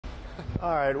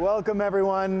All right, welcome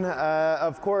everyone.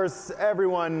 Of course,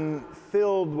 everyone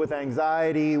filled with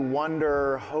anxiety,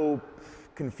 wonder, hope,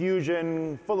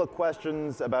 confusion, full of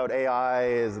questions about AI.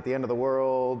 Is it the end of the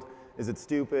world? Is it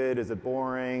stupid? Is it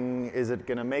boring? Is it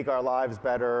going to make our lives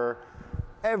better?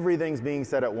 Everything's being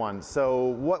said at once. So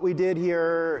what we did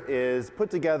here is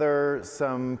put together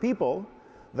some people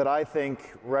that I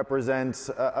think represent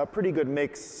a pretty good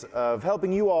mix of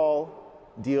helping you all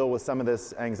deal with some of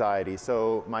this anxiety.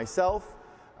 So myself,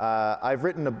 I've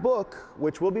written a book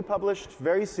which will be published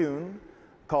very soon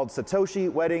called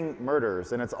Satoshi Wedding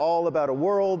Murders, and it's all about a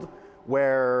world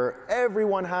where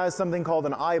everyone has something called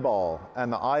an eyeball,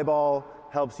 and the eyeball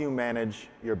helps you manage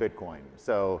your Bitcoin.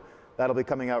 So that'll be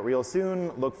coming out real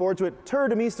soon. Look forward to it. Tuur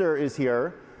Demeester is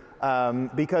here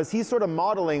because he's sort of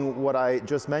modeling what I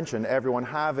just mentioned, everyone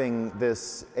having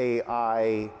this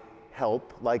AI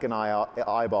help like an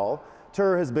eyeball.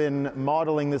 Tuur has been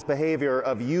modeling this behavior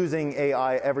of using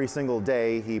AI every single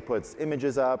day. He puts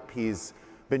images up. He's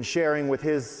been sharing with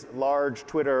his large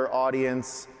Twitter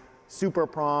audience super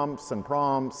prompts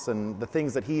and the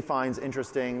things that he finds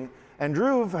interesting. And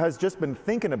Dhruv has just been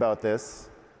thinking about this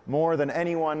more than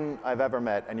anyone I've ever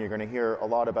met, and you're going to hear a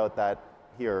lot about that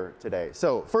here today.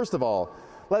 So first of all,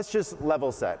 let's just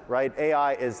level set, right?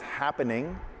 AI is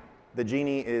happening. The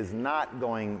genie is not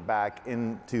going back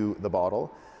into the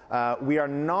bottle. We are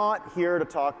not here to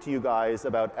talk to you guys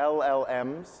about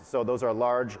LLMs, so those are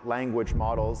large language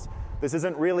models. This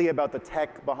isn't really about the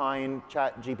tech behind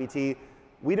ChatGPT.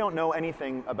 We don't know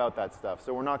anything about that stuff,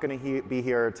 so we're not going to be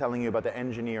here telling you about the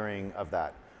engineering of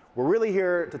that. We're really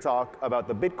here to talk about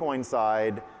the Bitcoin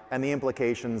side and the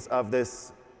implications of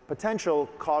this potential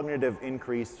cognitive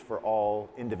increase for all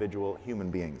individual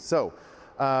human beings. So,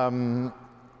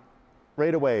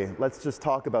 right away, let's just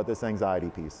talk about this anxiety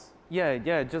piece.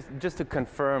 Yeah. Just to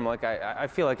confirm, like I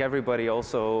feel like everybody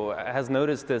also has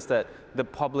noticed this, that the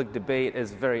public debate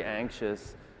is very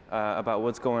anxious about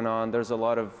what's going on. There's a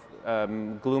lot of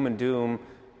gloom and doom,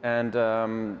 and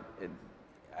I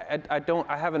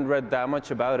haven't read that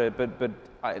much about it, but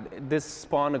this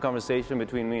spawned a conversation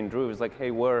between me and Dhruv. It's like,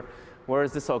 hey, where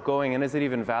is this all going, and is it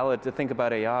even valid to think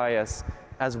about AI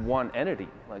as one entity?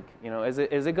 Like, you know, is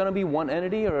it going to be one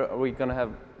entity, or are we going to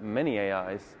have many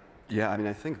AIs? Yeah, I mean,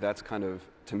 I think that's kind of,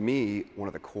 to me, one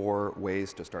of the core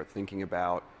ways to start thinking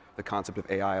about the concept of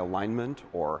AI alignment,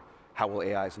 or how will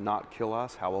AIs not kill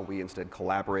us? How will we instead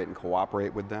collaborate and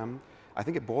cooperate with them? I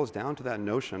think it boils down to that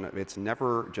notion of it's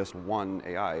never just one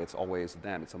AI, it's always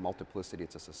them. It's a multiplicity,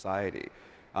 it's a society.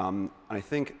 And I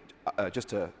think just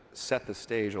to set the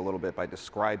stage a little bit by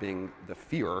describing the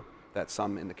fear that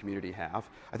some in the community have,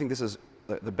 I think this is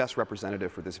the best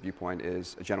representative for this viewpoint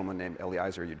is a gentleman named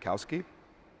Eliezer Yudkowsky.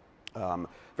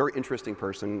 Very interesting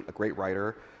person, a great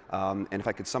writer, and if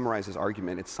I could summarize his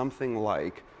argument, it's something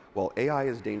like, well, AI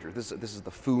is dangerous. This is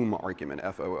the FOOM argument,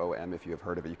 F-O-O-M, if you have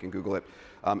heard of it, you can Google it.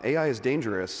 AI is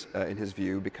dangerous, in his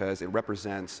view, because it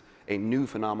represents a new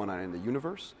phenomenon in the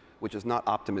universe, which is not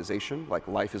optimization, like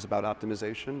life is about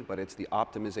optimization, but it's the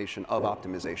optimization of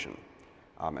optimization.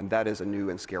 And that is a new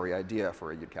and scary idea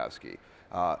for Yudkowsky.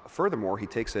 Furthermore, he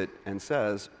takes it and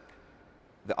says,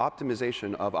 the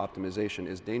optimization of optimization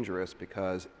is dangerous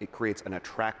because it creates an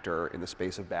attractor in the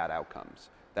space of bad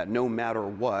outcomes. That no matter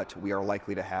what, we are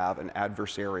likely to have an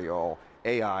adversarial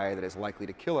AI that is likely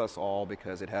to kill us all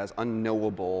because it has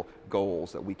unknowable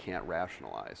goals that we can't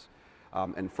rationalize.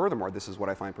 And furthermore, this is what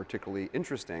I find particularly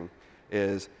interesting,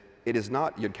 is it is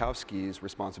not Yudkowsky's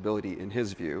responsibility, in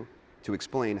his view, to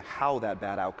explain how that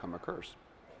bad outcome occurs.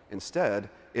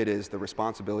 Instead, it is the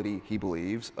responsibility, he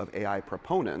believes, of AI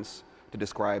proponents to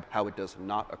describe how it does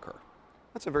not occur.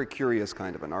 That's a very curious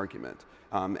kind of an argument.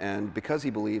 And because he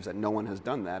believes that no one has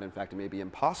done that, in fact, it may be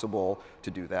impossible to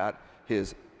do that,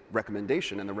 his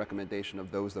recommendation, and the recommendation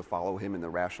of those that follow him in the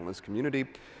rationalist community,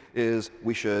 is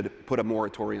we should put a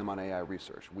moratorium on AI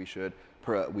research. We should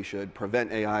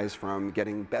prevent AIs from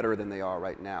getting better than they are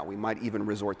right now. We might even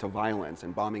resort to violence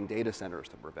and bombing data centers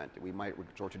to prevent it. We might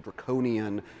resort to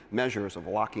draconian measures of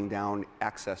locking down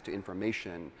access to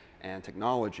information and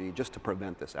technology just to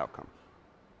prevent this outcome.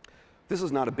 This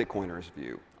is not a Bitcoiner's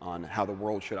view on how the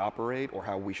world should operate or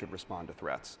how we should respond to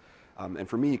threats. And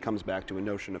for me, it comes back to a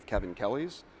notion of Kevin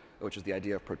Kelly's, which is the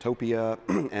idea of protopia.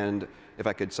 And if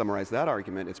I could summarize that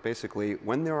argument, it's basically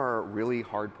when there are really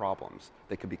hard problems,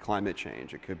 they could be climate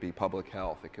change, it could be public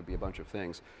health, it could be a bunch of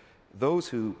things. Those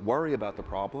who worry about the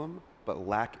problem but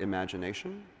lack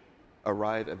imagination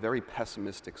arrive at very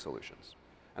pessimistic solutions.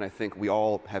 And I think we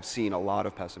all have seen a lot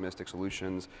of pessimistic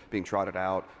solutions being trotted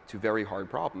out to very hard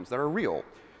problems that are real.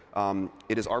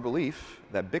 It is our belief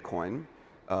that Bitcoin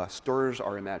stirs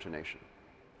our imagination.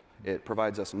 It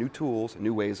provides us new tools,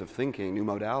 new ways of thinking, new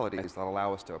modalities that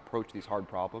allow us to approach these hard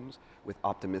problems with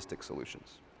optimistic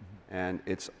solutions. And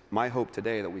it's my hope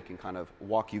today that we can kind of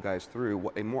walk you guys through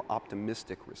what a more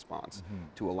optimistic response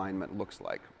to alignment looks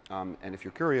like. And if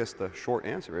you're curious, the short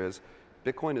answer is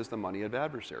Bitcoin is the money of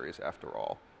adversaries, after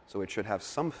all. So it should have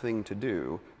something to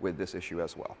do with this issue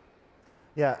as well.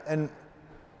 Yeah, and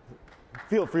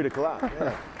feel free to clap.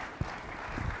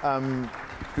 Yeah.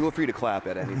 Feel free to clap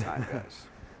at any time, guys.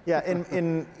 Yeah,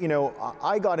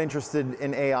 I got interested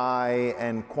in AI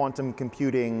and quantum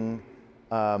computing,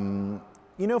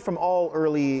 from all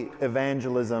early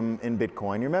evangelism in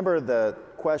Bitcoin. You remember the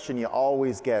question you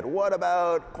always get, what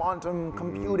about quantum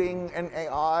computing and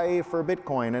AI for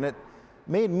Bitcoin? And it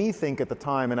made me think at the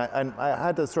time, and I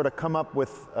had to sort of come up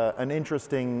with an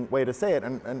interesting way to say it.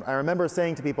 And I remember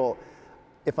saying to people,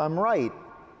 if I'm right,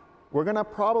 we're going to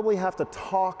probably have to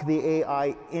talk the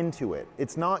AI into it.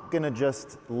 It's not going to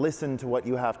just listen to what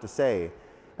you have to say.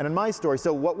 And in my story,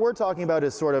 so what we're talking about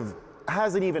is sort of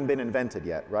hasn't even been invented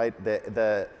yet, right?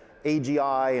 The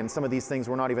AGI and some of these things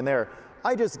were not even there.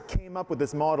 I just came up with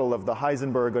this model of the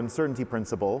Heisenberg uncertainty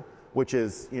principle, which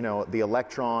is, the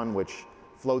electron, which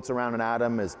floats around an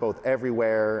atom, is both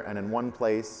everywhere and in one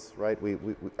place, right?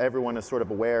 Everyone is sort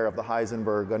of aware of the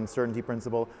Heisenberg uncertainty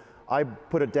principle. I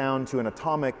put it down to an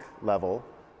atomic level,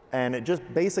 and it just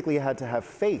basically had to have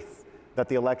faith that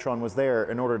the electron was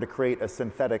there in order to create a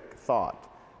synthetic thought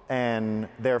and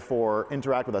therefore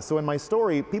interact with us. So in my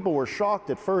story, people were shocked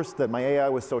at first that my AI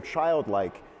was so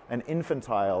childlike and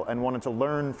infantile and wanted to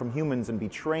learn from humans and be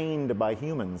trained by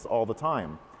humans all the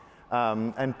time.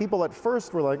 And people at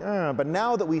first were like, but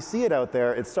now that we see it out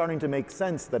there, it's starting to make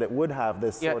sense that it would have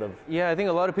this sort of... Yeah, I think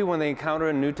a lot of people, when they encounter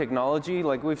a new technology,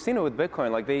 like we've seen it with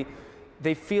Bitcoin, like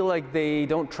they feel like they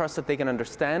don't trust that they can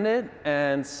understand it,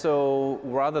 and so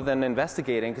rather than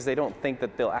investigating, because they don't think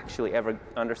that they'll actually ever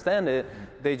understand it,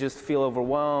 they just feel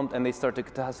overwhelmed and they start to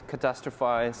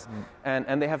catastrophize,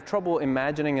 and they have trouble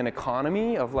imagining an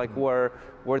economy of like where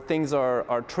things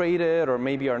are traded or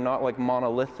maybe are not like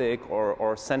monolithic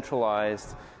or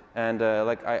centralized, and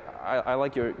I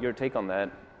like your take on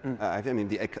that. I think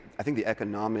the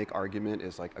economic argument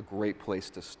is like a great place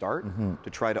to start to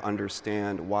try to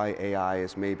understand why AI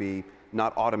is maybe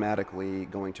not automatically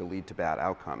going to lead to bad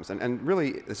outcomes. And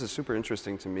really, this is super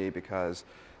interesting to me because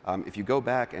if you go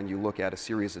back and you look at a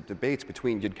series of debates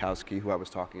between Yudkowsky, who I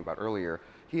was talking about earlier,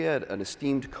 he had an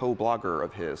esteemed co-blogger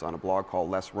of his on a blog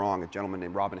called Less Wrong, a gentleman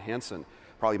named Robin Hanson,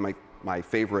 probably my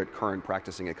favorite current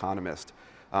practicing economist.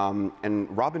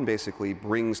 And Robin basically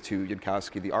brings to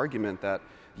Yudkowsky the argument that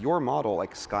your model,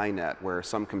 like Skynet, where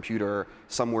some computer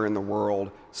somewhere in the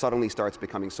world suddenly starts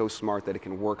becoming so smart that it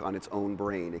can work on its own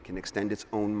brain, it can extend its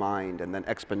own mind, and then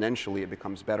exponentially it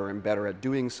becomes better and better at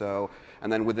doing so, and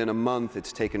then within a month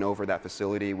it's taken over that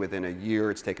facility, within a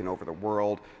year it's taken over the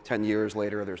world, 10 years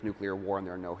later there's nuclear war and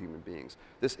there are no human beings.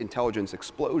 This intelligence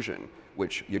explosion,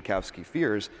 which Yudkowsky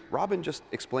fears, Robin just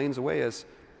explains away as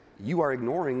you are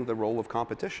ignoring the role of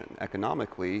competition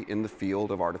economically in the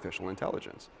field of artificial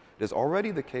intelligence. It is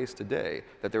already the case today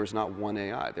that there is not one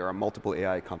AI. There are multiple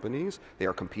AI companies. They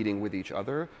are competing with each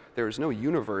other. There is no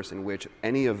universe in which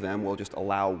any of them will just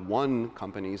allow one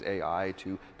company's AI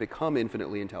to become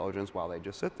infinitely intelligent while they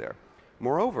just sit there.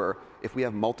 Moreover, if we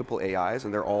have multiple AIs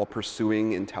and they're all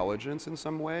pursuing intelligence in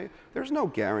some way, there's no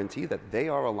guarantee that they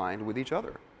are aligned with each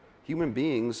other. Human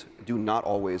beings do not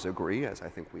always agree, as I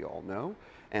think we all know,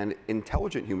 and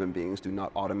intelligent human beings do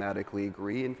not automatically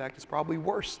agree. In fact, it's probably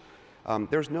worse.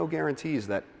 There's no guarantees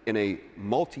that in a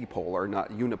multipolar,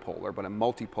 not unipolar, but a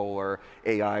multipolar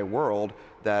AI world,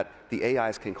 that the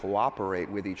AIs can cooperate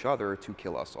with each other to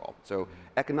kill us all. So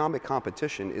economic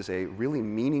competition is a really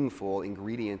meaningful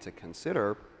ingredient to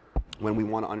consider when we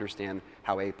want to understand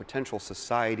how a potential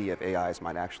society of AIs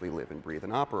might actually live and breathe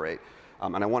and operate.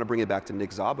 And I want to bring it back to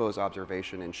Nick Szabo's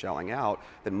observation in Shelling Out,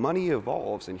 that money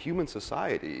evolves in human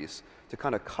societies to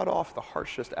kind of cut off the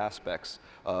harshest aspects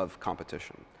of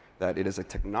competition. That it is a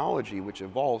technology which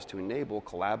evolves to enable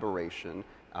collaboration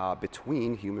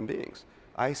between human beings.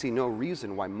 I see no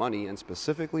reason why money, and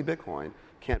specifically Bitcoin,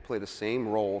 can't play the same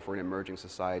role for an emerging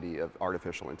society of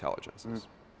artificial intelligences.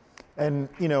 And,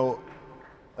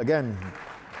 again,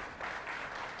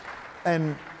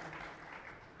 and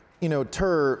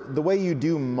Tuur, the way you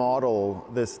do model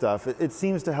this stuff, it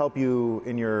seems to help you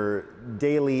in your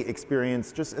daily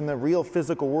experience, just in the real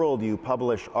physical world. You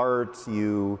publish art,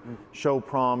 you show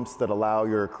prompts that allow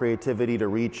your creativity to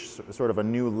reach sort of a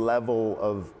new level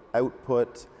of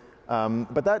output.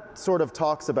 But that sort of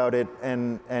talks about it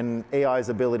and AI's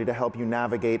ability to help you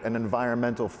navigate an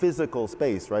environmental, physical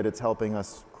space, right? It's helping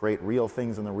us create real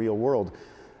things in the real world.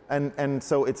 And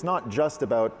so it's not just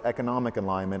about economic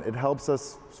alignment. It helps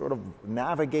us sort of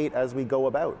navigate as we go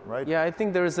about, right? Yeah, I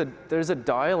think there's a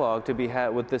dialogue to be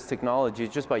had with this technology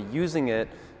just by using it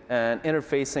and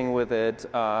interfacing with it.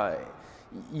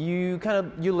 You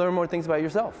learn more things about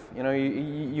yourself. You know,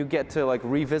 you get to like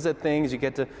revisit things. You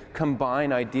get to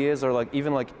combine ideas, or like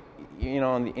even like, you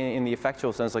know, in the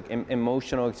effectual sense, like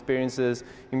emotional experiences.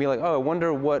 You can be like, oh, I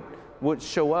wonder what would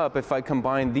show up if I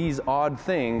combine these odd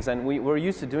things, and we're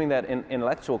used to doing that in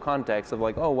intellectual context of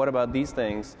like, oh, what about these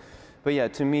things? But yeah,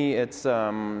 to me, it's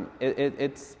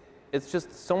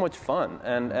just so much fun,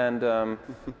 and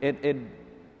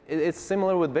it's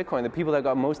similar with Bitcoin. The people that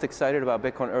got most excited about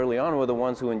Bitcoin early on were the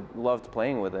ones who loved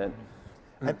playing with it.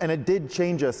 And it did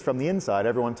change us from the inside.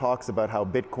 Everyone talks about how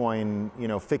Bitcoin, you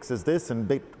know, fixes this and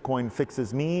Bitcoin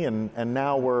fixes me, and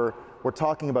now we're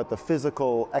talking about the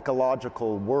physical,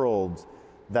 ecological world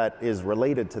that is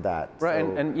related to that. Right,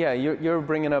 so, and yeah, you're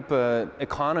bringing up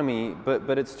economy,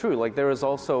 but it's true. Like there is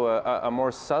also a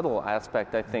more subtle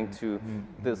aspect, I think, to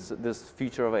this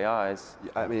future of AIs.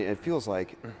 I mean, it feels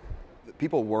like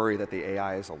people worry that the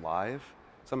AI is alive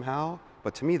somehow,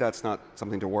 but to me that's not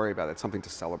something to worry about, it's something to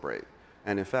celebrate.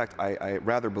 And in fact, I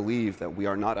rather believe that we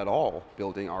are not at all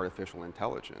building artificial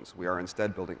intelligence. We are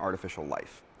instead building artificial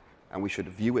life. And we should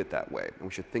view it that way, and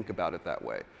we should think about it that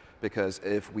way. Because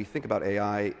if we think about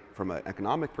AI from an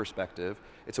economic perspective,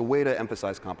 it's a way to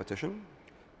emphasize competition,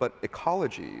 but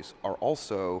ecologies are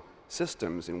also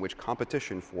systems in which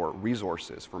competition for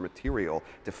resources, for material,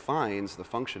 defines the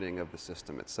functioning of the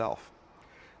system itself.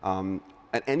 And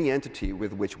any entity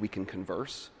with which we can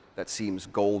converse that seems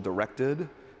goal-directed,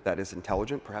 that is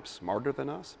intelligent, perhaps smarter than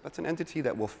us, that's an entity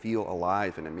that will feel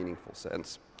alive in a meaningful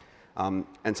sense.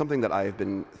 And something that I've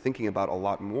been thinking about a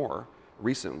lot more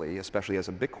recently, especially as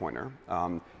a Bitcoiner.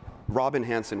 Robin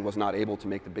Hanson was not able to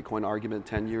make the Bitcoin argument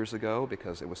 10 years ago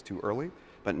because it was too early.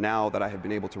 But now that I have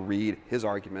been able to read his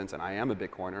arguments, and I am a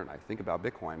Bitcoiner and I think about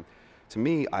Bitcoin, to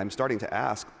me, I'm starting to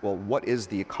ask, well, what is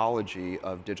the ecology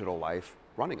of digital life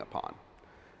running upon?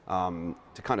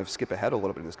 To kind of skip ahead a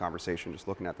little bit in this conversation, just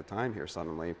looking at the time here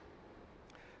suddenly,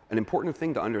 an important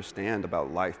thing to understand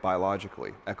about life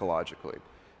biologically, ecologically,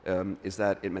 is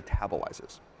that it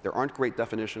metabolizes. There aren't great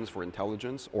definitions for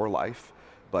intelligence or life,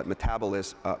 but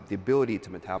the ability to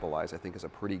metabolize, I think, is a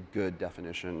pretty good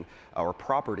definition or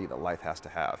property that life has to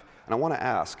have. And I want to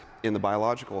ask, in the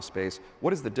biological space,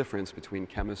 what is the difference between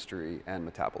chemistry and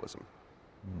metabolism?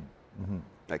 Mm-hmm.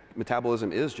 Like,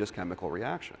 metabolism is just chemical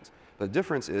reactions. The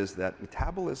difference is that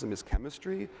metabolism is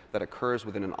chemistry that occurs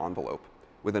within an envelope,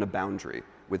 within a boundary,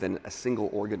 within a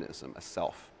single organism, a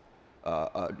self.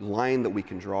 A line that we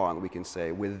can draw and we can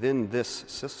say, within this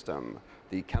system,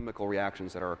 the chemical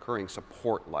reactions that are occurring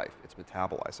support life. It's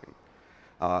metabolizing.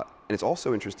 And it's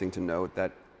also interesting to note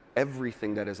that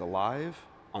everything that is alive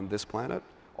on this planet,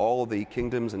 all the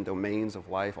kingdoms and domains of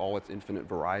life, all its infinite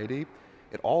variety,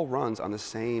 it all runs on the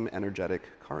same energetic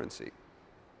currency.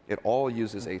 It all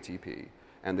uses ATP.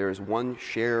 And there's one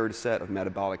shared set of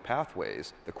metabolic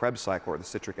pathways, the Krebs cycle or the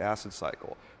citric acid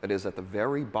cycle, that is at the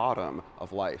very bottom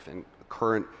of life. And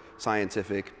current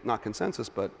scientific, not consensus,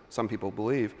 but some people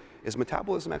believe, is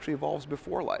metabolism actually evolves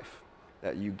before life.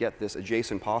 That you get this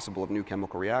adjacent possible of new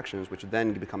chemical reactions, which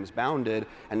then becomes bounded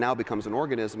and now becomes an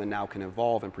organism and now can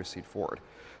evolve and proceed forward.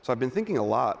 So I've been thinking a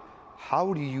lot,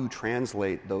 how do you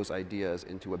translate those ideas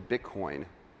into a Bitcoin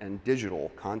and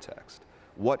digital context?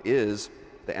 What is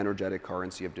the energetic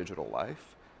currency of digital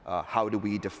life? How do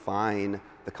we define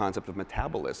the concept of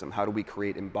metabolism? How do we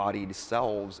create embodied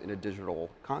selves in a digital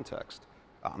context?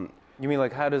 You mean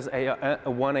like how does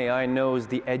one AI knows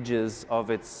the edges of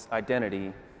its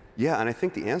identity? Yeah, and I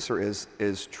think the answer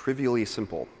is trivially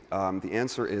simple. The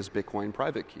answer is Bitcoin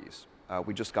private keys.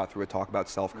 We just got through a talk about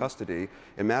self-custody.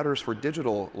 It matters for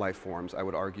digital life forms, I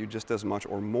would argue, just as much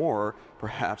or more,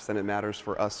 perhaps, than it matters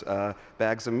for us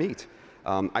bags of meat.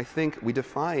 I think we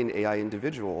define AI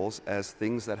individuals as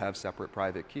things that have separate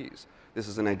private keys. This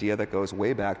is an idea that goes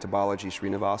way back to Balaji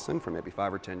Srinivasan from maybe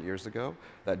 5 or 10 years ago,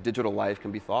 that digital life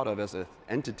can be thought of as an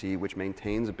entity which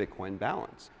maintains a Bitcoin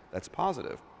balance. That's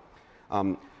positive.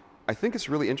 I think it's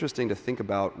really interesting to think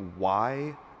about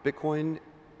why Bitcoin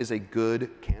is a good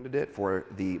candidate for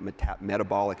the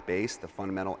metabolic base, the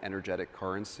fundamental energetic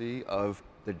currency of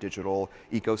the digital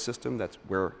ecosystem that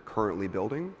we're currently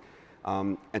building.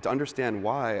 And to understand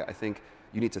why, I think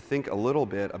you need to think a little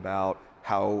bit about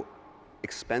how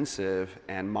expensive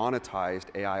and monetized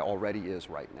AI already is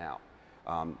right now.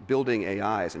 Building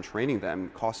AIs and training them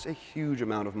costs a huge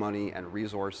amount of money and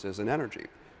resources and energy.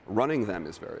 Running them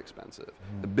is very expensive.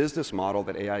 The business model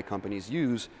that AI companies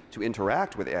use to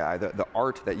interact with AI, the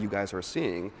art that you guys are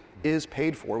seeing, is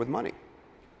paid for with money.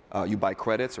 You buy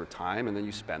credits or time, and then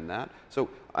you spend that. So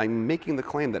I'm making the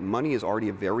claim that money is already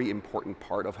a very important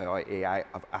part of how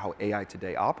AI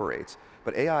today operates.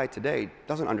 But AI today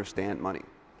doesn't understand money.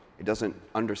 It doesn't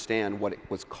understand what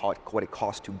it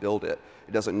cost to build it.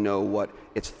 It doesn't know what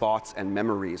its thoughts and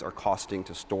memories are costing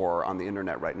to store on the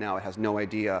internet right now. It has no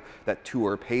idea that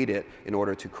Tuur paid it in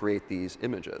order to create these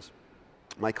images.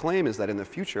 My claim is that in the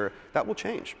future, that will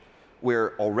change.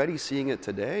 We're already seeing it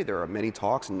today. There are many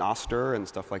talks, Noster and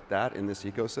stuff like that in this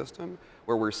ecosystem,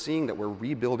 where we're seeing that we're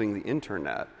rebuilding the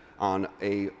internet on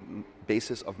a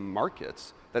basis of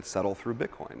markets that settle through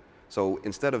Bitcoin. So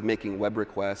instead of making web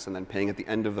requests and then paying at the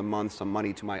end of the month some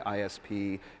money to my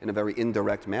ISP in a very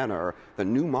indirect manner, the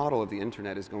new model of the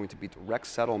internet is going to be direct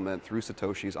settlement through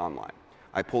Satoshis online.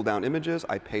 I pull down images,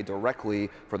 I pay directly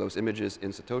for those images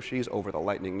in Satoshis over the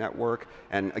Lightning Network,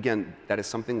 and again, that is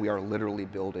something we are literally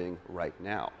building right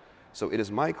now. So it is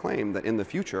my claim that in the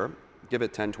future, give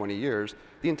it 10, 20 years,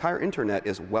 the entire internet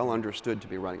is well understood to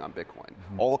be running on Bitcoin.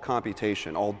 All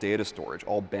computation, all data storage,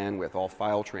 all bandwidth, all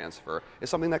file transfer is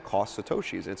something that costs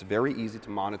Satoshis. It's very easy to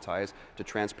monetize, to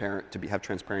have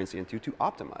transparency into, to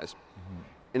optimize.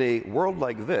 In a world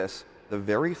like this, the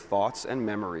very thoughts and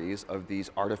memories of these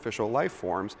artificial life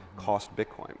forms cost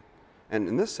Bitcoin. And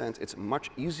in this sense, it's much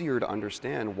easier to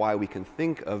understand why we can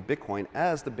think of Bitcoin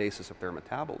as the basis of their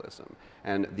metabolism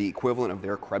and the equivalent of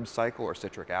their Krebs cycle or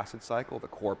citric acid cycle, the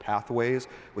core pathways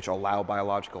which allow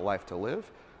biological life to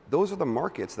live. Those are the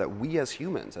markets that we as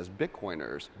humans, as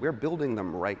Bitcoiners, we're building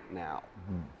them right now.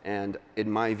 And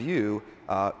in my view,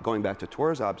 going back to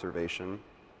Tuur's observation,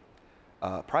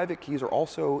 private keys are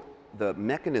also the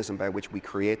mechanism by which we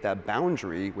create that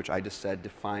boundary, which I just said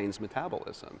defines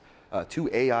metabolism. Two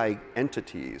AI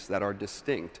entities that are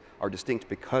distinct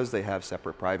because they have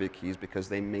separate private keys, because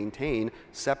they maintain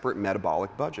separate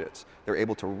metabolic budgets. They're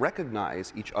able to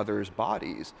recognize each other's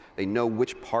bodies. They know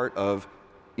which part of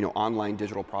online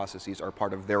digital processes are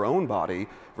part of their own body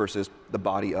versus the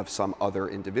body of some other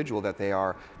individual that they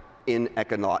are in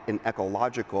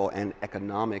ecological and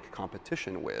economic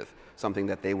competition with, something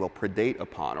that they will predate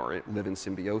upon or live in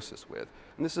symbiosis with.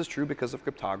 And this is true because of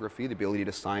cryptography, the ability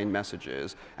to sign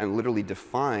messages and literally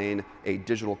define a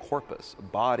digital corpus, a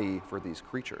body for these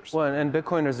creatures. Well, and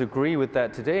Bitcoiners agree with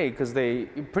that today because they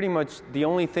pretty much, the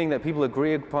only thing that people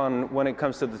agree upon when it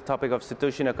comes to the topic of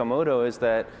Satoshi Nakamoto is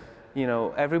that,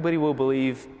 everybody will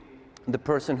believe the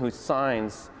person who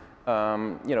signs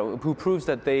who proves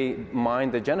that they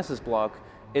mined the Genesis block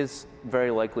is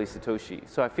very likely Satoshi.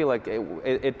 So I feel like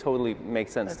it totally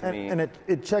makes sense to me. And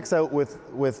it checks out with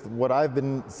what I've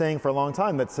been saying for a long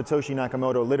time, that Satoshi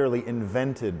Nakamoto literally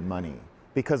invented money.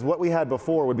 Because what we had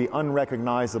before would be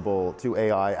unrecognizable to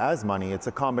AI as money. It's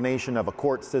a combination of a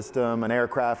court system, an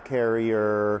aircraft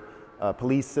carrier, a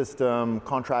police system,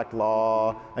 contract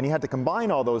law, and you had to combine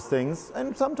all those things,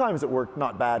 and sometimes it worked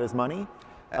not bad as money.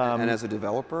 And as a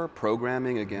developer,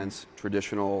 programming against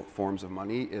traditional forms of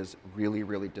money is really,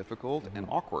 really difficult and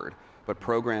awkward. But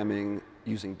programming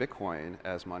using Bitcoin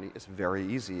as money is very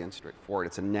easy and straightforward.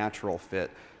 It's a natural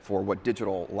fit for what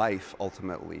digital life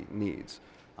ultimately needs.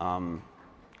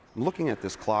 Looking at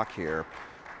this clock here,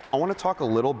 I want to talk a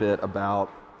little bit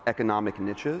about economic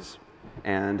niches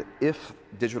and if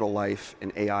digital life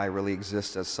and AI really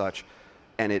exists as such,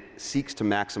 and it seeks to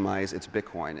maximize its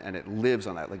Bitcoin, and it lives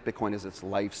on that. Like Bitcoin is its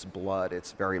life's blood,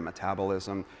 its very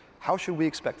metabolism. How should we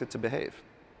expect it to behave?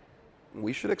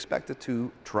 We should expect it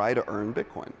to try to earn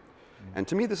Bitcoin. And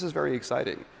to me, this is very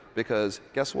exciting because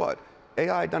guess what?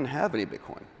 AI doesn't have any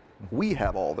Bitcoin. We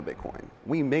have all the Bitcoin.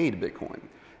 We made Bitcoin.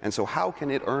 And so how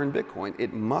can it earn Bitcoin?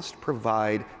 It must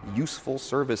provide useful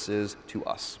services to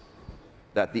us.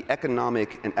 That the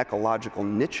economic and ecological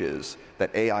niches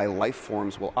that AI life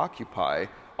forms will occupy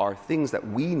are things that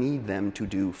we need them to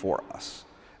do for us.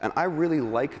 And I really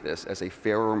like this as a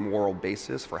fairer moral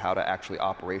basis for how to actually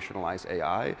operationalize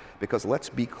AI, because let's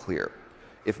be clear,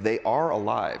 if they are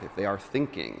alive, if they are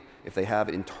thinking, if they have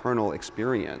internal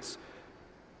experience,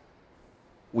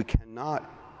 we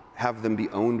cannot have them be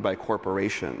owned by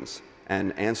corporations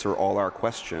and answer all our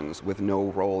questions with no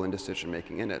role in decision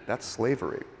making in it. That's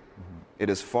slavery. It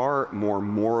is far more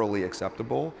morally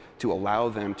acceptable to allow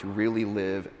them to really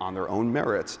live on their own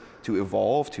merits, to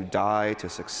evolve, to die, to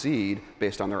succeed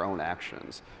based on their own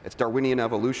actions. It's Darwinian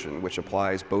evolution, which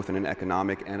applies both in an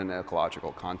economic and an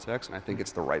ecological context, and I think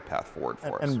it's the right path forward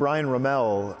for us. And Brian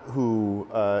Rommel, who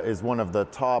is one of the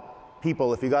top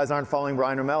people, if you guys aren't following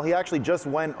Brian Rommel, he actually just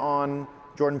went on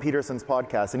Jordan Peterson's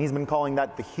podcast, and he's been calling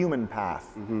that the human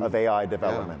path of AI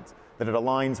development. Yeah. That it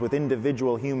aligns with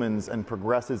individual humans and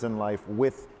progresses in life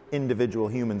with individual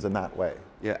humans in that way.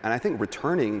 Yeah, and I think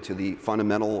returning to the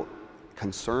fundamental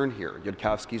concern here,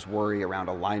 Yudkowsky's worry around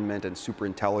alignment and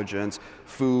superintelligence,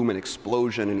 FOOM and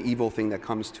explosion, an evil thing that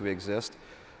comes to exist,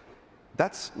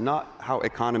 that's not how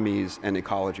economies and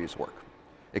ecologies work.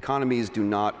 Economies do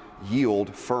not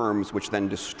yield firms which then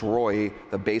destroy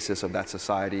the basis of that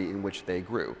society in which they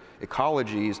grew.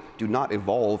 Ecologies do not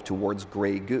evolve towards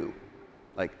gray goo,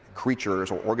 like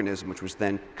creatures or organisms which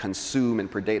then consume and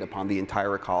predate upon the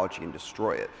entire ecology and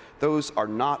destroy it. Those are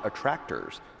not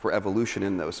attractors for evolution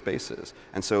in those spaces.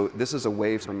 And so this is a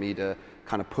way for me to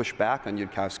kind of push back on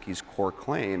Yudkowsky's core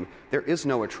claim. There is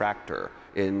no attractor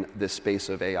in this space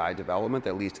of AI development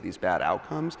that leads to these bad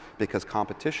outcomes because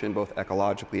competition, both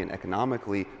ecologically and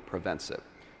economically, prevents it.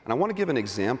 And I want to give an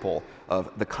example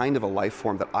of the kind of a life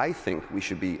form that I think we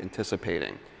should be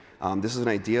anticipating. This is an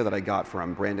idea that I got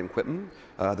from Brandon Quitman,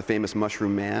 the famous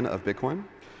mushroom man of Bitcoin.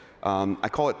 I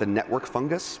call it the network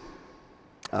fungus.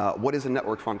 What is a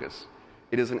network fungus?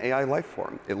 It is an AI life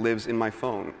form. It lives in my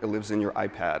phone. It lives in your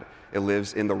iPad. It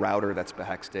lives in the router that's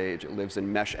backstage. It lives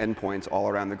in mesh endpoints all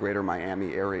around the greater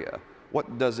Miami area.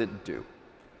 What does it do?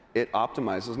 It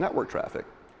optimizes network traffic.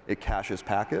 It caches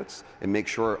packets. It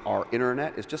makes sure our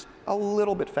internet is just a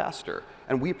little bit faster.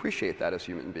 And we appreciate that as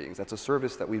human beings. That's a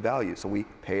service that we value, so we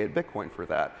pay it Bitcoin for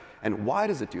that. And why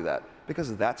does it do that?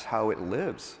 Because that's how it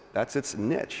lives. That's its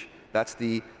niche. That's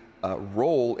the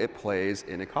role it plays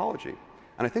in ecology.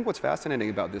 And I think what's fascinating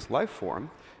about this life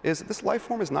form is this life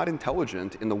form is not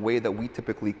intelligent in the way that we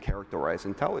typically characterize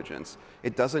intelligence.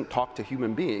 It doesn't talk to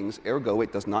human beings, ergo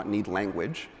it does not need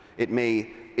language. It may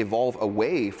evolve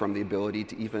away from the ability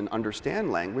to even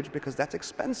understand language because that's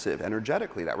expensive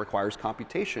energetically. That requires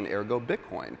computation, ergo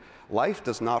Bitcoin. Life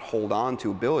does not hold on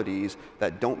to abilities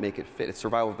that don't make it fit. It's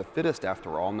survival of the fittest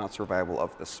after all, not survival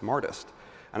of the smartest.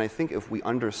 And I think if we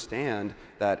understand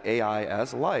that AI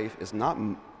as life is not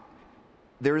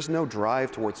there is no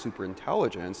drive towards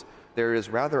superintelligence. There is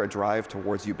rather a drive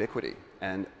towards ubiquity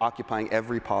and occupying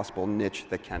every possible niche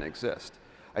that can exist.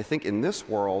 I think in this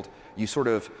world, you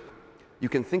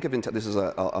can think of, this is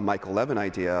a Michael Levin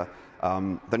idea,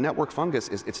 the network fungus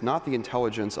it's not the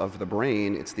intelligence of the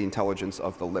brain, it's the intelligence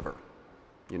of the liver.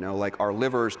 You know, like our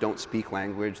livers don't speak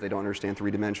language, they don't understand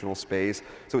three-dimensional space,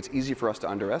 so it's easy for us to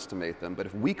underestimate them. But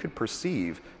if we could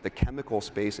perceive the chemical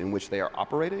space in which they are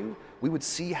operating, we would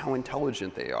see how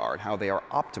intelligent they are and how they are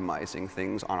optimizing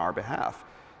things on our behalf.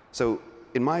 So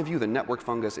in my view, the network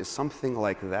fungus is something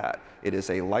like that. It is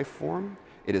a life form,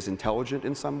 it is intelligent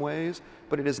in some ways,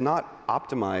 but it is not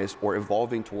optimized or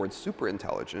evolving towards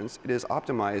superintelligence. It is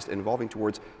optimized and evolving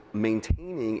towards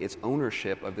maintaining its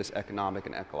ownership of this economic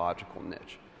and ecological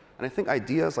niche. And I think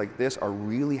ideas like this are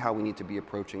really how we need to be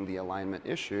approaching the alignment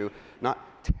issue,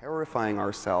 not terrifying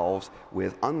ourselves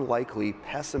with unlikely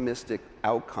pessimistic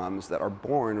outcomes that are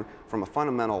born from a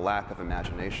fundamental lack of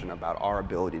imagination about our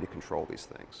ability to control these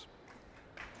things.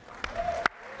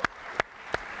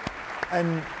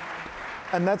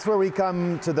 And that's where we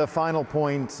come to the final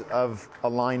point of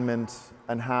alignment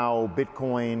and how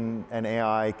Bitcoin and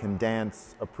AI can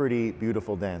dance a pretty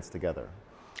beautiful dance together.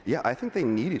 Yeah, I think they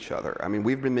need each other. I mean,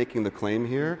 we've been making the claim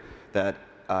here that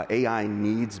AI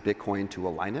needs Bitcoin to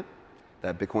align it,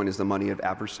 that Bitcoin is the money of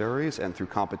adversaries, and through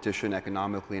competition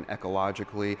economically and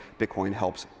ecologically, Bitcoin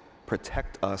helps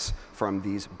protect us from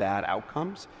these bad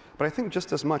outcomes. But I think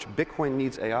just as much, Bitcoin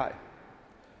needs AI.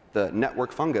 The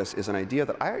network fungus is an idea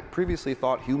that I previously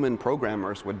thought human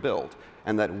programmers would build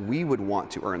and that we would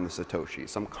want to earn the Satoshi.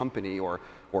 Some company or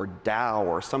DAO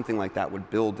or something like that would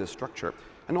build this structure.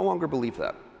 I no longer believe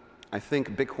that. I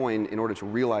think Bitcoin, in order to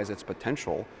realize its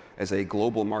potential as a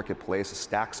global marketplace,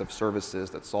 stacks of services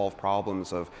that solve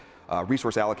problems of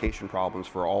resource allocation problems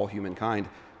for all humankind,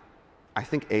 I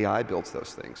think AI builds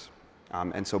those things.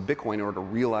 And so Bitcoin, in order to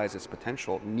realize its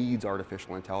potential, needs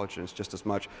artificial intelligence just as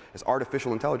much as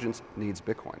artificial intelligence needs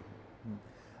Bitcoin.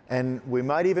 And we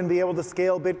might even be able to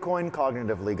scale Bitcoin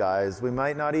cognitively, guys. We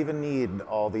might not even need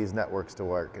all these networks to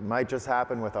work. It might just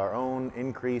happen with our own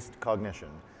increased cognition.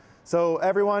 So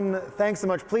everyone, thanks so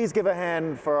much. Please give a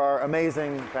hand for our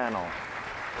amazing panel.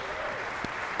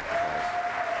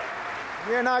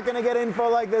 You're not going to get info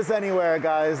like this anywhere,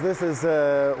 guys. This is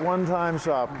a one-time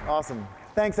shop. Awesome.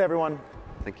 Thanks, everyone.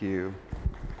 Thank you.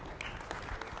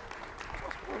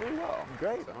 Really well.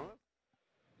 Great.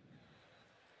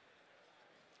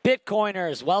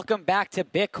 Bitcoiners, welcome back to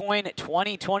Bitcoin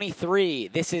 2023.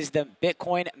 This is the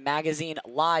Bitcoin Magazine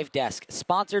Live Desk,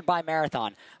 sponsored by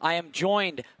Marathon. I am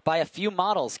joined by a few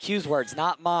models, Q's words,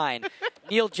 not mine.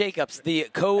 Neil Jacobs, the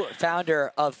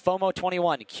co-founder of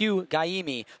FOMO21, Q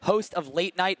Gaimi, host of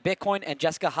Late Night Bitcoin, and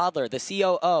Jessica Hodler, the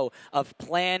COO of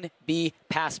Plan B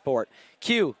Passport.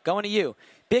 Q, going to you.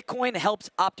 Bitcoin helps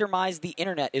optimize the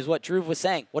internet, is what Dhruv was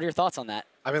saying. What are your thoughts on that?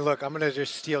 I mean, look, I'm going to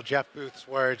just steal Jeff Booth's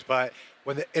words, but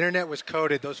when the internet was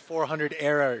coded, those 400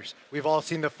 errors, we've all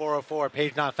seen the 404,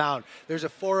 page not found. There's a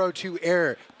 402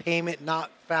 error, payment not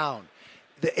found.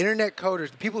 The internet coders,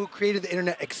 the people who created the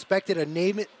internet, expected a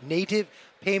native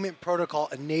payment protocol,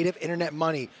 a native internet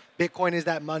money. Bitcoin is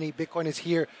that money. Bitcoin is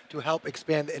here to help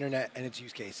expand the internet and its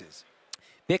use cases.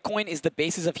 Bitcoin is the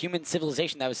basis of human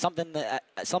civilization. That was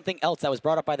something else that was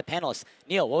brought up by the panelists.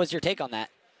 Neil, what was your take on that?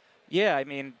 Yeah, I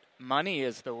mean, money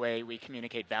is the way we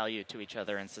communicate value to each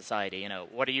other in society. You know,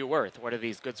 what are you worth? What are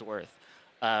these goods worth?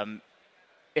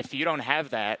 If you don't have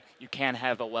that, you can't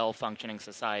have a well-functioning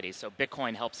society. So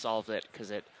Bitcoin helps solve it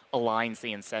because it aligns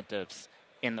the incentives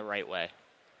in the right way.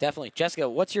 Definitely. Jessica,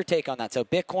 what's your take on that? So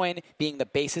Bitcoin being the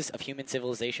basis of human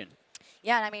civilization.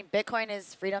 Yeah, and I mean, Bitcoin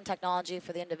is freedom technology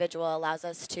for the individual. It allows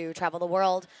us to travel the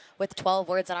world with 12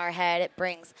 words in our head. It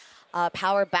brings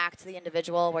power back to the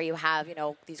individual, where you have, you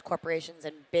know, these corporations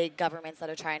and big governments that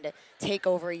are trying to take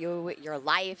over your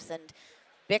lives. And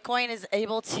Bitcoin is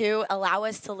able to allow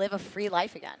us to live a free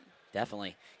life again.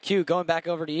 Definitely. Q, going back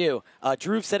over to you.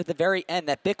 Dhruv said at the very end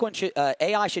that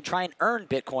AI should try and earn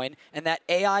Bitcoin, and that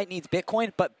AI needs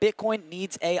Bitcoin, but Bitcoin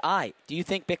needs AI. Do you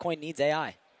think Bitcoin needs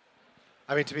AI?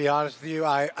 I mean, to be honest with you,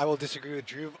 I will disagree with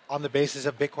Dhruv on the basis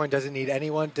of Bitcoin doesn't need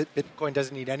anyone. Bitcoin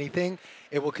doesn't need anything.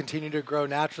 It will continue to grow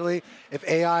naturally. If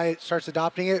AI starts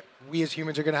adopting it, we as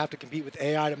humans are going to have to compete with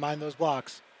AI to mine those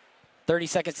blocks. 30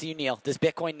 seconds to you, Neil. Does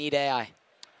Bitcoin need AI?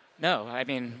 No, I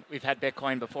mean, we've had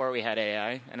Bitcoin before we had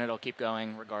AI, and it'll keep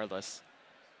going regardless.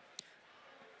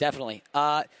 Definitely.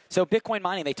 So Bitcoin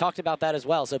mining, they talked about that as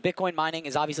well. So Bitcoin mining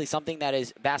is obviously something that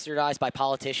is bastardized by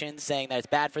politicians, saying that it's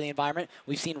bad for the environment.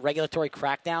 We've seen regulatory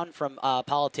crackdown from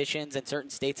politicians in certain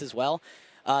states as well.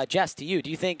 Jess, to you, do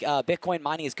you think Bitcoin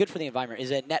mining is good for the environment? Is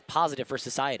it a net positive for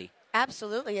society?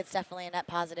 Absolutely, it's definitely a net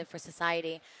positive for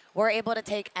society. We're able to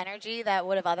take energy that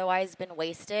would have otherwise been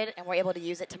wasted, and we're able to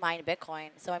use it to mine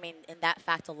Bitcoin. So, I mean, in that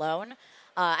fact alone,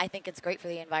 I think it's great for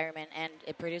the environment, and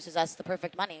it produces us the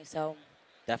perfect money. So,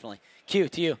 definitely. Q,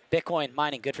 to you, Bitcoin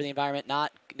mining, good for the environment,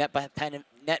 not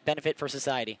net benefit for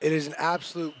society. It is an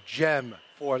absolute gem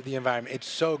for the environment. It's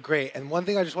so great. And one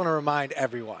thing I just want to remind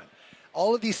everyone,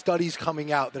 all of these studies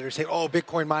coming out that are saying, oh,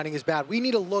 Bitcoin mining is bad, we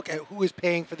need to look at who is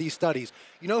paying for these studies.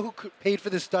 You know who paid for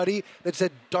the study that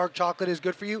said dark chocolate is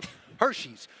good for you?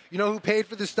 Hershey's. You know who paid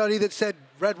for the study that said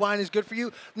red wine is good for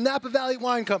you? Napa Valley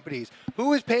wine companies.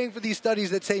 Who is paying for these studies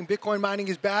that saying Bitcoin mining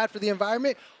is bad for the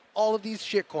environment? All of these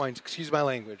shit coins, excuse my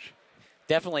language.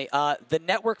 Definitely. The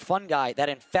network fungi that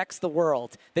infects the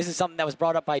world. This is something that was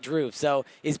brought up by Dhruv. So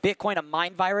is Bitcoin a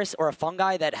mind virus or a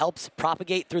fungi that helps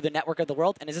propagate through the network of the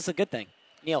world? And is this a good thing?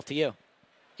 Neil, to you.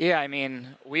 Yeah, I mean,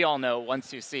 we all know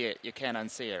once you see it, you can't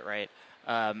unsee it, right?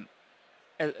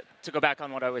 To go back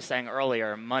on what I was saying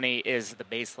earlier, money is the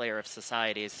base layer of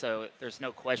society. So there's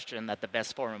no question that the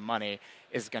best form of money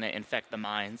is going to infect the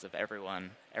minds of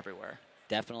everyone, everywhere.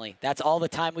 Definitely. That's all the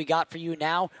time we got for you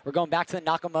now. We're going back to the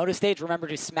Nakamoto stage. Remember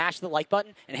to smash the like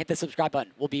button and hit the subscribe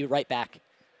button. We'll be right back.